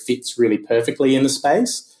where it fits really perfectly in the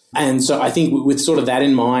space. And so I think with sort of that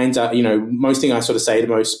in mind, you know, most thing I sort of say to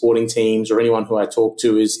most sporting teams or anyone who I talk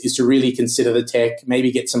to is to really consider the tech,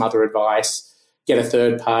 maybe get some other advice, get a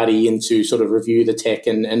third party in to sort of review the tech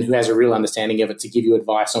and who has a real understanding of it to give you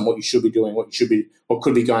advice on what you should be doing, what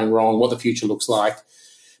could be going wrong, what the future looks like.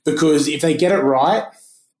 Because if they get it right,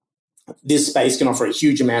 this space can offer a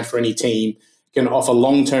huge amount for any team, can offer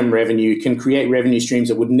long-term revenue, can create revenue streams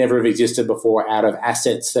that would never have existed before out of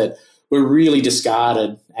assets that were really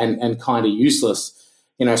discarded and kind of useless.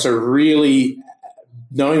 You know, so really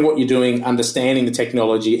knowing what you're doing, understanding the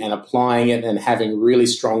technology and applying it and having really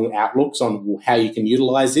strong outlooks on how you can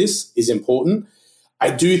utilize this is important. I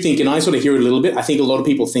do think, and I sort of hear it a little bit, I think a lot of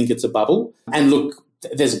people think it's a bubble. And look,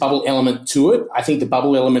 there's a bubble element to it. I think the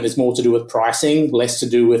bubble element is more to do with pricing, less to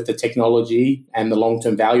do with the technology and the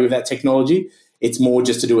long-term value of that technology. It's more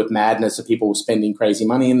just to do with madness of people spending crazy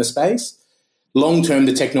money in the space. Long-term,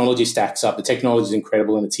 the technology stacks up. The technology is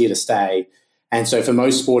incredible and it's here to stay. And so for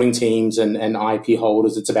most sporting teams and IP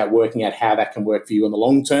holders, it's about working out how that can work for you in the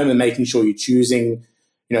long term and making sure you're choosing,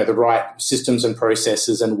 you know, the right systems and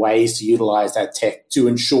processes and ways to utilize that tech to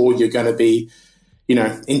ensure you're going to be, you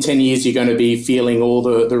know, in 10 years, you're going to be feeling all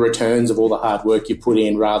the returns of all the hard work you put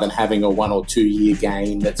in rather than having a 1 or 2 year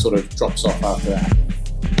gain that sort of drops off after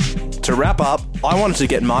that. To wrap up, I wanted to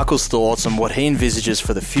get Michael's thoughts on what he envisages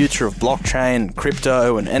for the future of blockchain,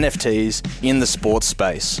 crypto and NFTs in the sports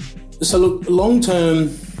space. So look, long term,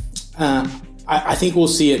 I think we'll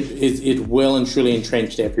see it well and truly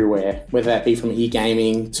entrenched everywhere, whether that be from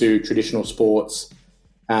e-gaming to traditional sports.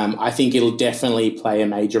 I think it'll definitely play a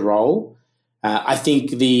major role. I think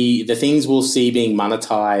the things we'll see being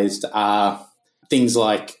monetized are things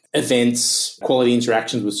like events, quality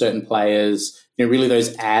interactions with certain players, you know, really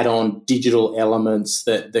those add-on digital elements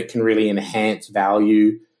that can really enhance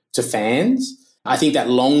value to fans. I think that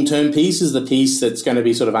long-term piece is the piece that's going to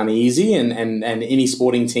be sort of uneasy and any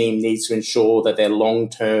sporting team needs to ensure that their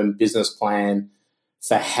long-term business plan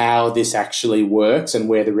for how this actually works and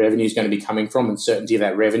where the revenue is going to be coming from and certainty of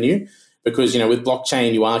that revenue. Because, you know, with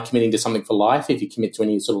blockchain, you are committing to something for life. If you commit to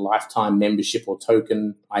any sort of lifetime membership or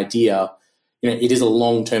token idea, you know, it is a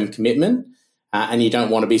long-term commitment. And you don't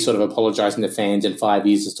want to be sort of apologizing to fans in 5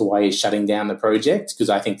 years as to why you're shutting down the project, because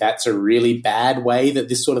I think that's a really bad way that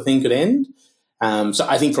this sort of thing could end. So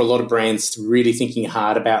I think for a lot of brands, really thinking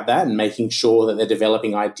hard about that and making sure that they're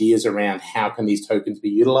developing ideas around how can these tokens be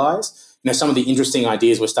utilized. You know, some of the interesting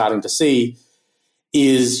ideas we're starting to see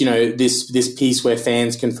is, you know, this piece where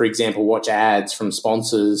fans can, for example, watch ads from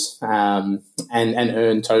sponsors and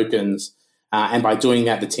earn tokens. And by doing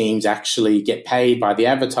that, the teams actually get paid by the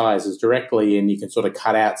advertisers directly, and you can sort of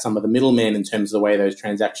cut out some of the middlemen in terms of the way those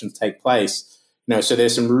transactions take place. You know, so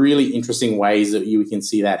there's some really interesting ways that you can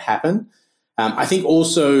see that happen. I think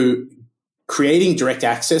also creating direct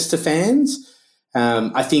access to fans.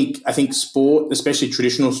 I think sport, especially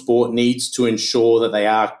traditional sport, needs to ensure that they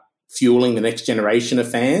are fueling the next generation of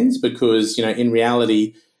fans, because, you know, in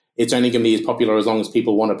reality, it's only going to be as popular as long as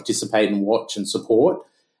people want to participate and watch and support.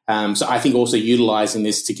 So I think also utilizing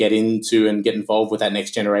this to get into and get involved with that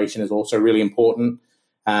next generation is also really important.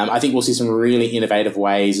 I think we'll see some really innovative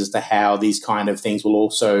ways as to how these kind of things will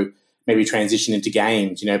also maybe transition into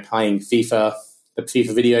games, you know, playing the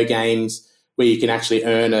FIFA video games where you can actually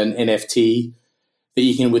earn an NFT that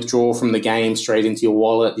you can withdraw from the game straight into your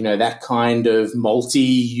wallet. You know, that kind of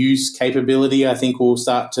multi-use capability, I think, will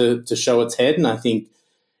start to show its head. And I think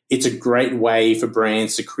it's a great way for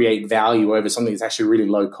brands to create value over something that's actually really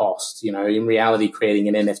low cost. You know, in reality, creating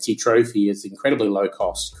an NFT trophy is incredibly low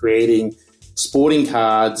cost. Creating sporting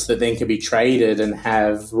cards that then can be traded and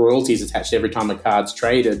have royalties attached every time a card's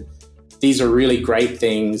traded. These are really great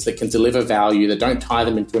things that can deliver value, that don't tie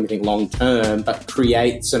them into anything long term, but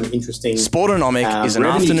create some interesting Sportonomic is an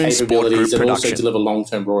afternoon sport group that production. also deliver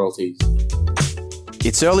long-term royalties.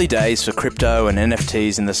 It's early days for crypto and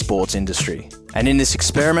NFTs in the sports industry. And in this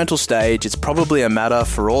experimental stage, it's probably a matter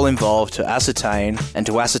for all involved to ascertain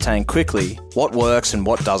quickly what works and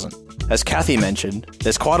what doesn't. As Kathy mentioned,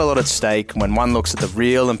 there's quite a lot at stake when one looks at the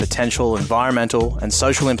real and potential environmental and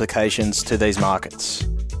social implications to these markets.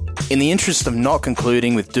 In the interest of not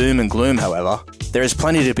concluding with doom and gloom, however, there is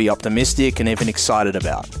plenty to be optimistic and even excited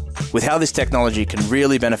about, with how this technology can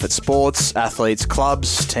really benefit sports, athletes,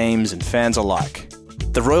 clubs, teams and fans alike.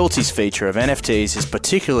 The royalties feature of NFTs is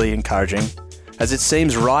particularly encouraging, as it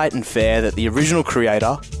seems right and fair that the original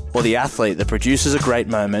creator, or the athlete that produces a great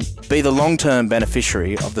moment, be the long-term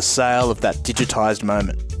beneficiary of the sale of that digitised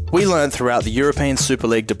moment. We learned throughout the European Super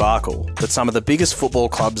League debacle that some of the biggest football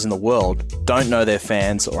clubs in the world don't know their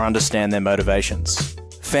fans or understand their motivations.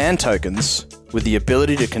 Fan tokens, with the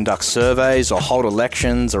ability to conduct surveys or hold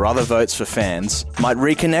elections or other votes for fans, might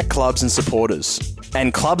reconnect clubs and supporters.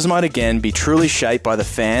 And clubs might again be truly shaped by the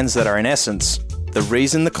fans that are, in essence, the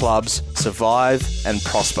reason the clubs survive and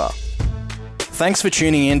prosper. Thanks for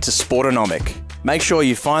tuning in to Sportonomic. Make sure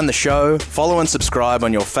you find the show, follow and subscribe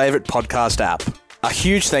on your favourite podcast app. A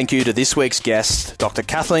huge thank you to this week's guests, Dr.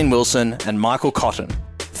 Kathleen Wilson and Michael Cotton.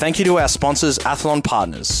 Thank you to our sponsors, Athlon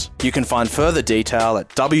Partners. You can find further detail at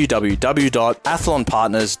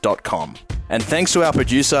www.athlonpartners.com. And thanks to our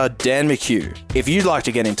producer, Dan McHugh. If you'd like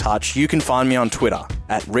to get in touch, you can find me on Twitter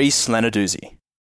at Reese Lenarduzzi.